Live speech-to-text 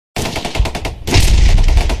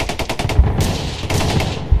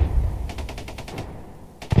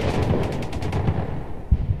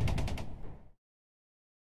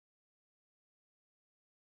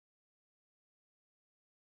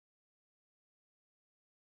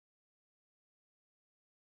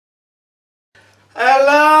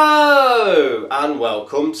Hello and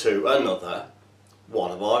welcome to another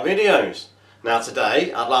one of our videos. Now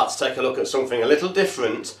today I'd like to take a look at something a little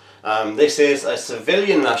different. This is a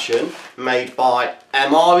civilian ration made by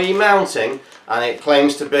MRE Mountain, and it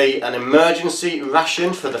claims to be an emergency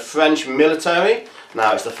ration for the French military.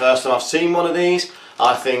 Now it's the first time I've seen one of these.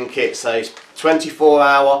 I think it's a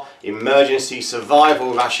 24-hour emergency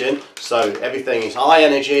survival ration, so everything is high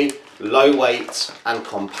energy, low weight and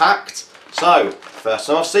compact. So, first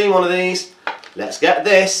time I've seen one of these, let's get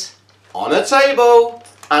this on a table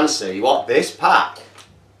and see what this pack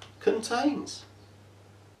contains.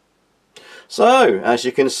 So, as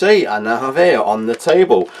you can see, I now have here on the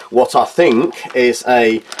table what I think is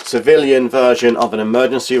a civilian version of an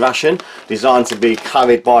emergency ration designed to be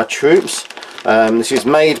carried by troops. This is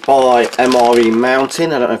made by MRE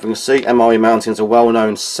Mountain. I don't know if you can see, MRE Mountain is a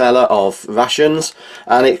well-known seller of rations,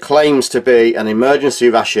 and it claims to be an emergency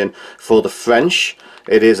ration for the French.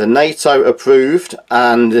 It is a NATO approved,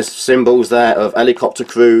 and there's symbols there of helicopter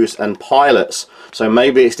crews and pilots. So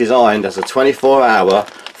maybe it's designed as a 24-hour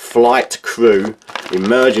flight crew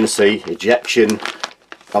emergency ejection.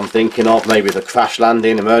 I'm thinking of maybe the crash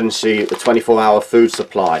landing emergency, the 24-hour food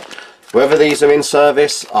supply. Whether these are in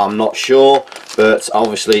service, I'm not sure, but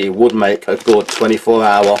obviously it would make a good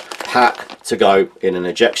 24-hour pack to go in an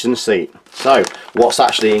ejection seat. So, what's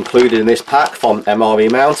actually included in this pack from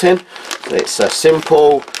MRE Mountain? It's a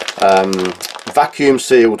simple vacuum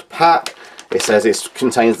sealed pack. It says it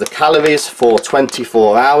contains the calories for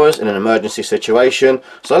 24 hours in an emergency situation.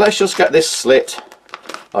 So let's just get this slit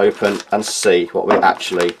open and see what we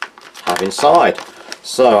actually have inside.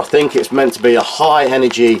 So I think it's meant to be a high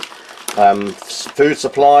energy food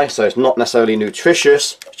supply, so it's not necessarily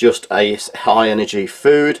nutritious, just a high energy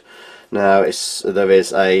food. Now there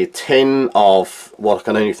is a tin of what I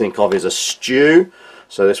can only think of is a stew,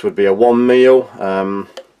 so this would be a one meal.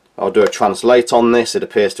 I'll do a translate on this. It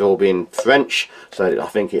appears to all be in French, so I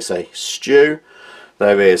think it's a stew.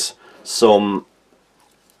 There is some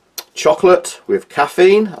chocolate with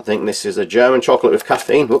caffeine. I think this is a German chocolate with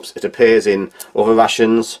caffeine. Whoops, it appears in other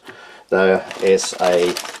rations. There is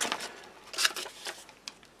a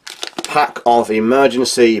pack of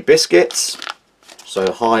emergency biscuits,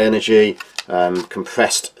 so high energy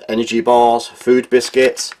compressed energy bars, food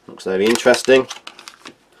biscuits. Looks very interesting.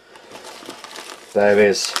 There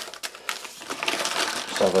is,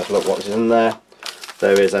 let's have a look what's in there.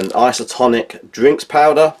 There is an isotonic drinks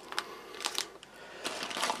powder.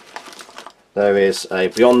 There is a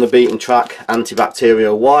beyond the beaten track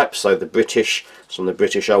antibacterial wipe, so the British, some of the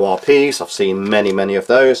British ORPs. I've seen many of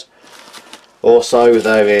those. Also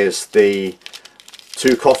there is the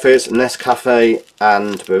two coffees, Nescafe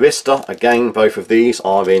and Barista. Again, both of these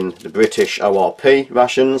are in the British ORP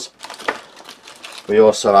rations. We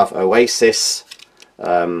also have Oasis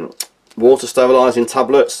water sterilising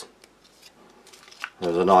tablets.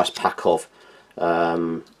 There's a nice pack of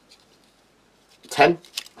 10.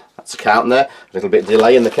 That's a count there. A little bit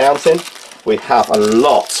delay in the counting. We have a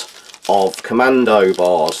lot of commando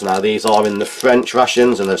bars. Now these are in the French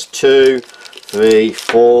rations, and there's 2, 3,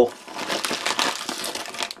 4,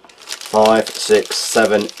 5, 6,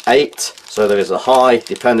 7, 8. So there is a high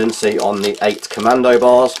dependency on the 8 commando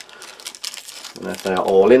bars. And if they are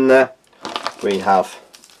all in there, we have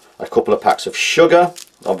a couple of packs of sugar,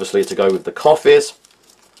 obviously to go with the coffees.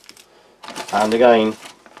 And again,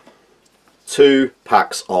 2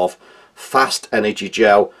 packs of fast energy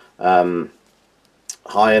gel,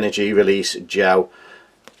 high energy release gel.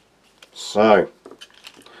 So,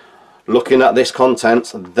 looking at this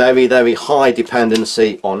contents, very high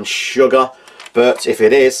dependency on sugar, but if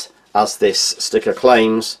it is, as this sticker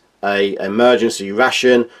claims, a emergency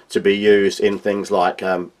ration to be used in things like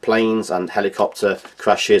planes and helicopter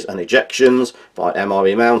crashes and ejections by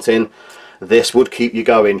MRE Mountain, this would keep you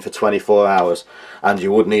going for 24 hours, and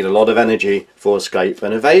you would need a lot of energy for escape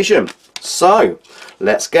and evasion. So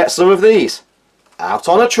let's get some of these out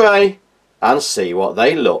on a tray and see what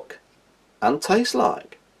they look and taste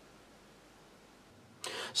like.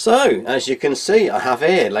 So, as you can see, I have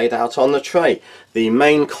here laid out on the tray the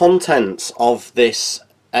main contents of this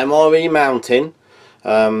MRE Mountain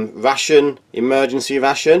ration, emergency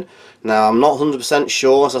ration. Now, I'm not 100%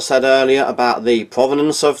 sure, as I said earlier, about the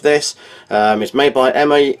provenance of this. It's made by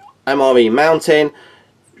MRE Mountain,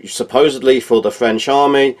 supposedly for the French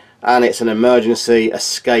Army, and it's an emergency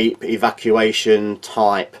escape evacuation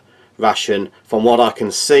type ration from what I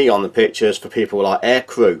can see on the pictures for people like air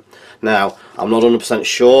crew. Now, I'm not 100%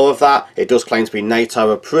 sure of that. It does claim to be NATO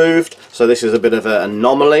approved, so this is a bit of an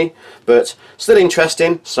anomaly, but still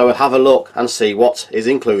interesting. So we'll have a look and see what is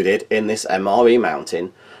included in this MRE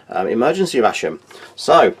Mountain emergency ration.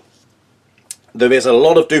 So there is a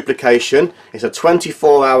lot of duplication. It's a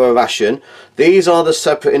 24-hour ration. These are the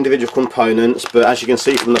separate individual components, but as you can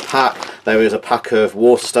see from the pack, there is a pack of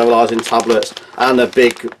water sterilising tablets and a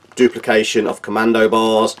big duplication of commando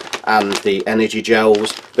bars and the energy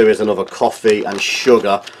gels. There is another coffee and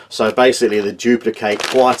sugar. So basically they duplicate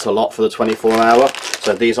quite a lot for the 24-hour.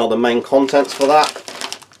 So these are the main contents for that.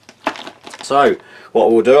 So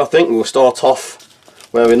what we'll do, I think we'll start off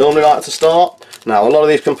where we normally like to start. Now, a lot of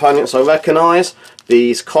these components I recognise.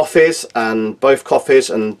 These coffees, and both coffees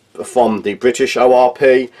and from the British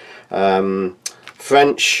ORP,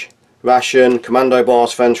 French ration, commando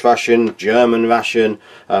bars, French ration, German ration.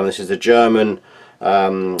 This is the German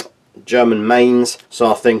mains.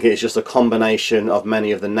 So I think it's just a combination of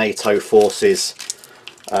many of the NATO forces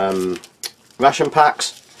ration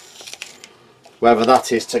packs. Whether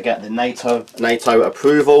that is to get the NATO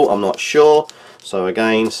approval, I'm not sure. So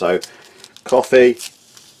again, coffee,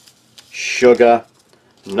 sugar,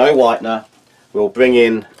 no whitener. We'll bring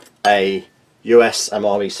in a US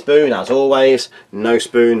MRE spoon as always. No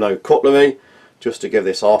spoon, no cutlery. Just to give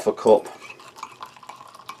this half a cup.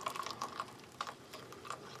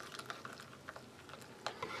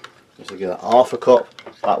 Just to give that half a cup.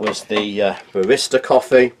 That was the barista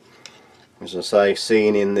coffee, as I say,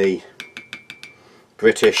 seen in the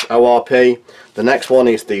British ORP. The next one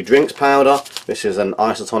is the drinks powder. This is an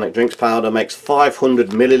isotonic drinks powder, makes 500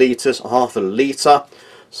 millilitres, half a litre.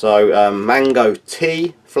 So mango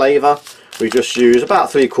tea flavour. We just use about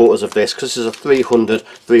 3/4 of this because this is a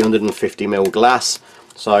 350 ml glass.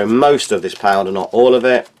 So most of this powder, not all of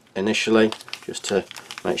it initially, just to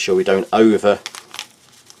make sure we don't overfill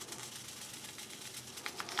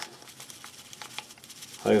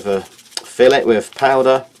it with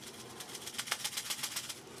powder.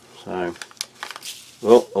 So,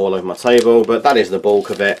 well, all over my table, but that is the bulk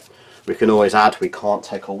of it. We can always add, we can't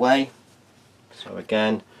take away. So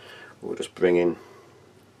again, we'll just bring in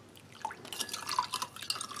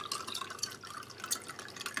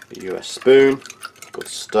the US spoon, good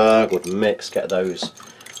stir, good mix, get those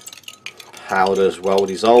powders well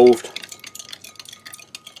dissolved.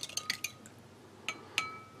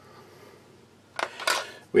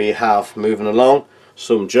 We have, moving along,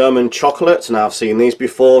 some German chocolates. Now I've seen these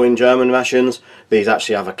before in German rations. These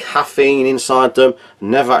actually have a caffeine inside them.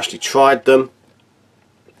 Never actually tried them,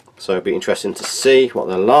 so it'd be interesting to see what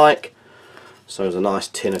they're like. So there's a nice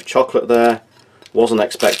tin of chocolate there. Wasn't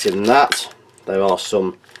expecting that. There are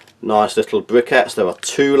some nice little briquettes. There are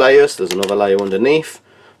 2 layers. There's another layer underneath,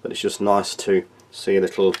 but it's just nice to see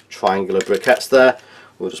little triangular briquettes there.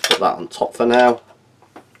 We'll just put that on top for now.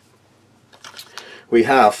 We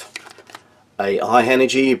have a high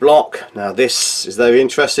energy block. Now this is very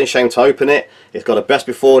interesting, shame to open it. It's got a best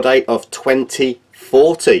before date of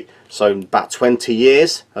 2040, so about 20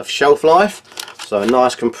 years of shelf life. So a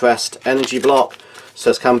nice compressed energy block.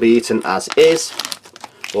 Says can be eaten as is.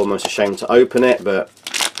 Almost ashamed to open it, but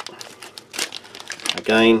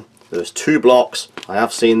again, there's 2 blocks. I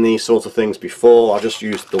have seen these sort of things before. I just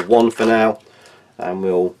used the one for now, and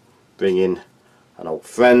we'll bring in an old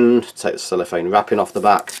friend, take the cellophane wrapping off the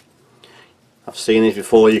back. I've seen these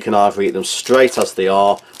before. You can either eat them straight as they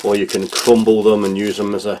are, or you can crumble them and use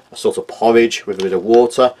them as a sort of porridge with a bit of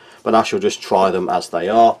water, but I shall just try them as they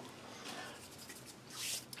are.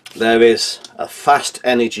 There is a fast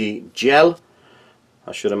energy gel.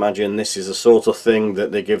 I should imagine this is the sort of thing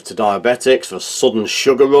that they give to diabetics for a sudden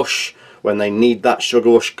sugar rush when they need that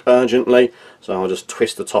sugar rush urgently. So I'll just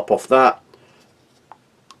twist the top off that.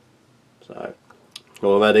 So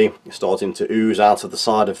already it's starting to ooze out of the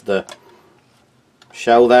side of the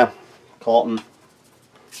shell there, carton,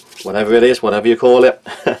 whatever it is, whatever you call it.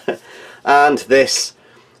 And this,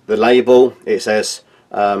 the label, it says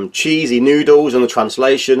cheesy noodles in the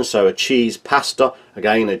translation, so a cheese pasta,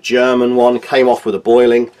 again a German one, came off with a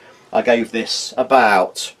boiling. I gave this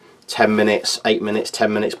about 10 minutes, 8 minutes,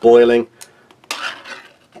 10 minutes boiling.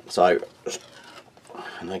 So,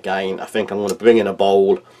 and again, I think I'm going to bring in a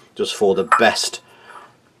bowl just for the best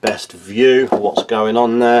view of what's going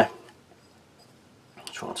on there.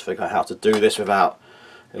 Trying to figure out how to do this without,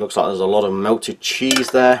 it looks like there's a lot of melted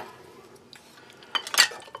cheese there.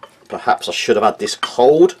 Perhaps I should have had this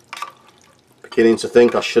cold. Beginning to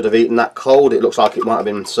think I should have eaten that cold. It looks like it might have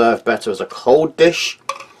been served better as a cold dish.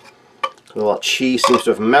 All that cheese seems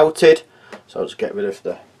to have melted, so I'll just get rid of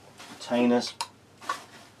the containers.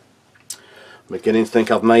 I'm beginning to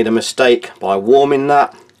think I've made a mistake by warming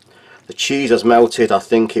that. The cheese has melted. I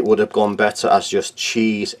think it would have gone better as just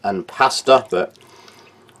cheese and pasta, but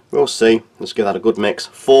we'll see. Let's give that a good mix.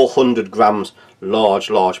 400 grams,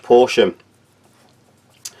 large portion.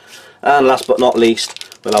 And last but not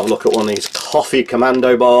least, we'll have a look at one of these coffee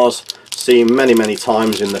commando bars, seen many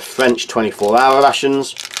times in the French 24-hour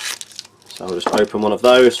rations. So I'll just open one of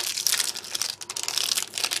those,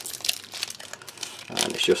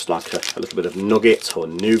 and it's just like a little bit of nugget or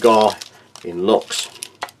nougat in looks.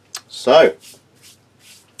 So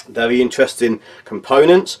very interesting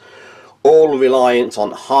components, all reliant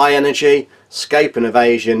on high energy. Escape and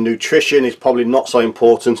evasion. Nutrition is probably not so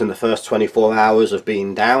important in the first 24 hours of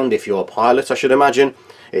being downed if you're a pilot, I should imagine.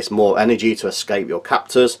 It's more energy to escape your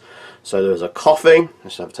captors. So there's a coffee.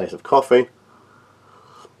 Let's have a taste of coffee.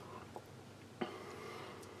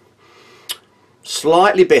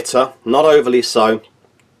 Slightly bitter, not overly so.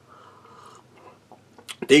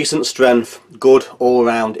 Decent strength, good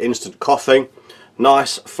all-round instant coffee.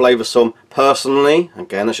 Nice, flavoursome. Personally,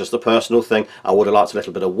 again, it's just a personal thing, I would have liked a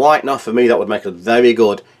little bit of whitener. For me, that would make a very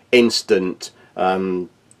good instant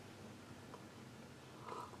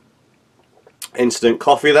instant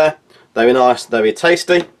coffee there. Very nice, very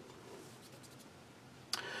tasty.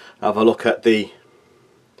 Have a look at the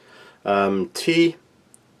tea.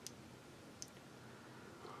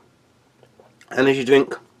 Energy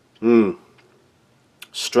drink.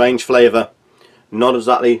 Strange flavour. Not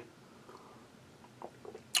exactly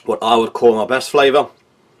what I would call my best flavour.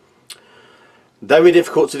 Very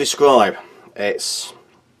difficult to describe.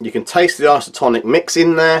 You can taste the isotonic mix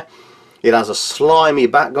in there. It has a slimy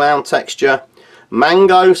background texture.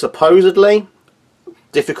 Mango, supposedly.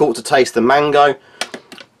 Difficult to taste the mango.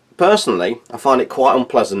 Personally, I find it quite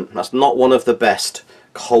unpleasant. That's not one of the best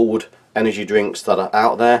cold energy drinks that are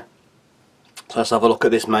out there. So let's have a look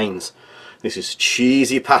at this mains. This is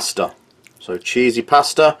cheesy pasta. So cheesy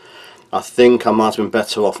pasta. I think I might have been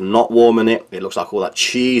better off not warming it. It looks like all that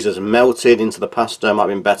cheese has melted into the pasta. It might have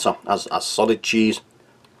been better as solid cheese.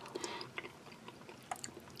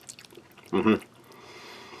 The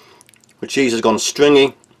cheese has gone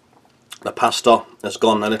stringy. The pasta has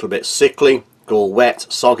gone a little bit sickly, all wet,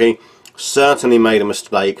 soggy. Certainly made a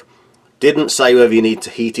mistake. Didn't say whether you need to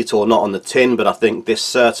heat it or not on the tin, but I think this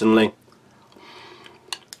certainly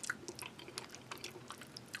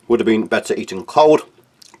would have been better eaten cold.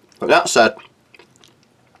 But that said,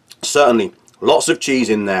 certainly lots of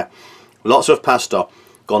cheese in there, lots of pasta,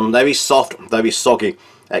 gone very soft, very soggy,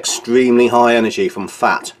 extremely high energy from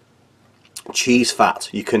fat, cheese fat.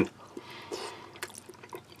 You can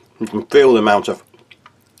feel the amount of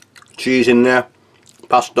cheese in there,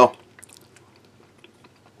 pasta.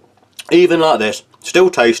 Even like this,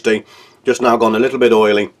 still tasty, just now gone a little bit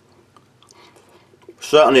oily.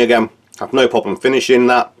 Certainly again, have no problem finishing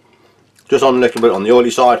that, just on a little bit on the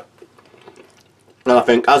oily side. And I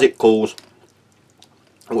think as it cools,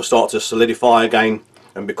 it will start to solidify again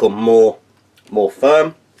and become more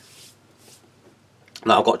firm.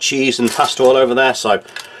 Now I've got cheese and pasta all over there, so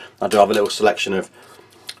I do have a little selection of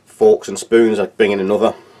forks and spoons. I bring in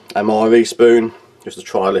another MRE spoon just to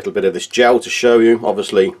try a little bit of this gel to show you.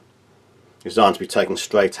 Obviously designed to be taken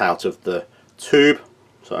straight out of the tube.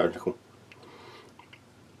 So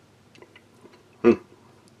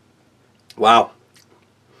wow.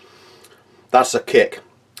 That's a kick.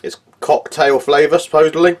 It's cocktail flavour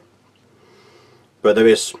supposedly, but there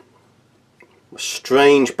is a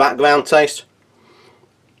strange background taste.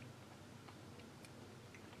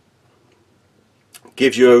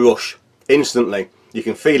 Gives you a rush instantly. You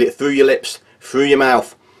can feel it through your lips, through your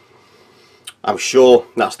mouth. I'm sure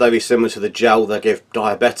that's very similar to the gel they give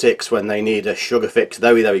diabetics when they need a sugar fix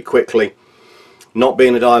very quickly. Not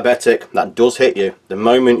being a diabetic, that does hit you. The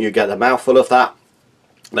moment you get a mouthful of that,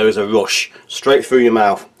 there is a rush straight through your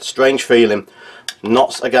mouth. Strange feeling.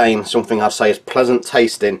 Not again something I'd say is pleasant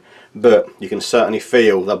tasting, but you can certainly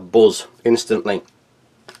feel the buzz instantly.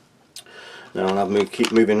 Now I'll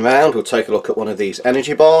keep moving around. We'll take a look at one of these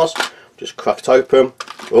energy bars. Just cracked open.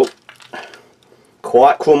 Oh,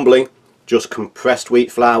 quite crumbly. Just compressed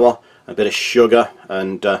wheat flour, a bit of sugar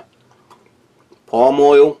and palm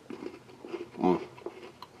oil.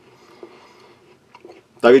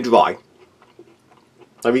 Very dry.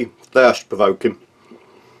 Very thirst provoking.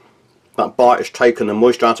 That bite has taken the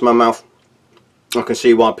moisture out of my mouth. I can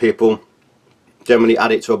see why people generally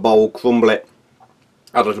add it to a bowl, crumble it,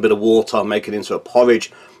 add a little bit of water, make it into a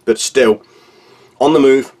porridge, but still on the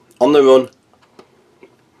move, on the run,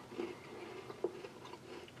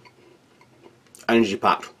 energy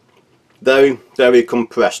packed, very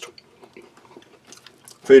compressed.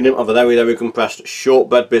 Feeling of a very compressed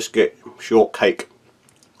shortbread biscuit shortcake.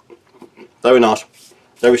 Very nice,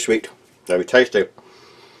 very sweet, very tasty.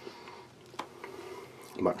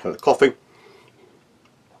 Back to the coffee.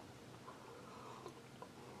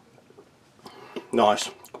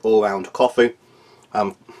 Nice all round coffee.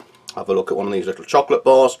 Have a look at one of these little chocolate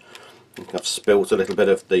bars. I think I've spilt a little bit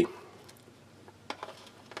of the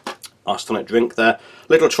iced tonic drink there.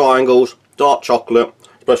 Little triangles, dark chocolate.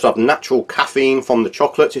 Supposed to have natural caffeine from the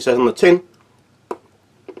chocolates, it says on the tin.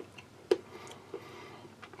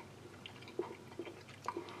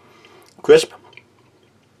 Crisp.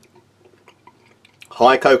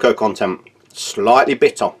 High cocoa content. Slightly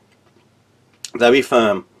bitter. Very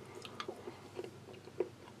firm.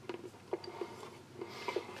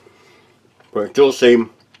 But it does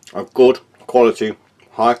seem a good quality,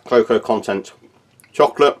 high cocoa content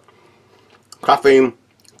chocolate. Caffeine,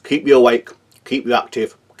 keep you awake, keep you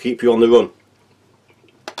active, keep you on the run.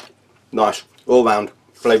 Nice, all round,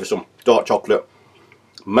 flavoursome, dark chocolate.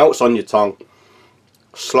 Melts on your tongue.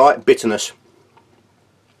 Slight bitterness.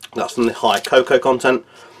 That's from the high cocoa content.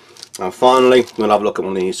 And finally, we'll have a look at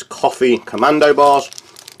one of these coffee commando bars.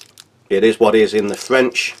 It is what is in the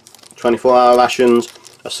French 24-hour rations,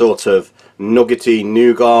 a sort of nuggety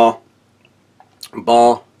nougat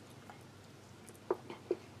bar.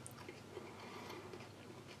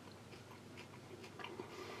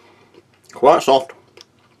 Quite soft.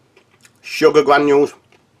 Sugar granules.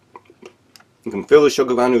 You can feel the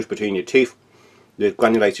sugar granules between your teeth. There's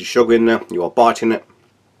granulated sugar in there. You are biting it.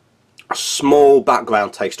 A small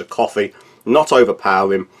background taste of coffee. Not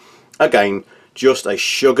overpowering. Again, just a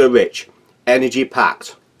sugar rich, energy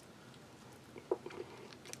packed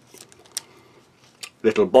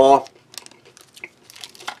little bar.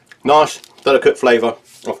 Nice delicate flavour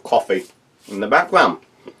of coffee in the background.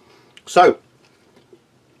 So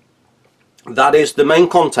that is the main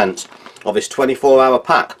content of this 24-hour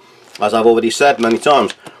pack. As I've already said many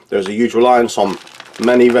times, there's a huge reliance on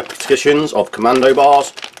many repetitions of commando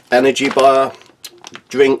bars, energy bar,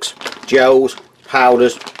 drinks, gels,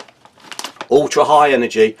 powders, ultra high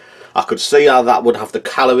energy. I could see how that would have the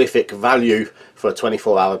calorific value for a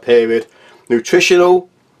 24-hour period. Nutritional,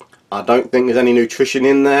 I don't think there's any nutrition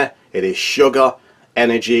in there. It is sugar,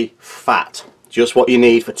 energy, fat. Just what you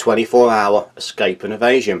need for 24-hour escape and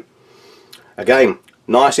evasion. Again,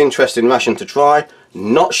 nice interesting ration to try.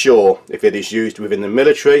 Not sure if it is used within the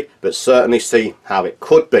military, but certainly see how it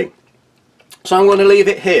could be. So I'm going to leave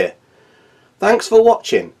it here. Thanks for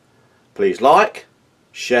watching. Please like,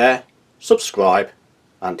 share, subscribe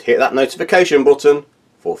and hit that notification button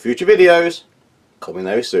for future videos coming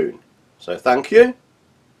very soon. So thank you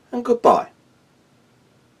and goodbye.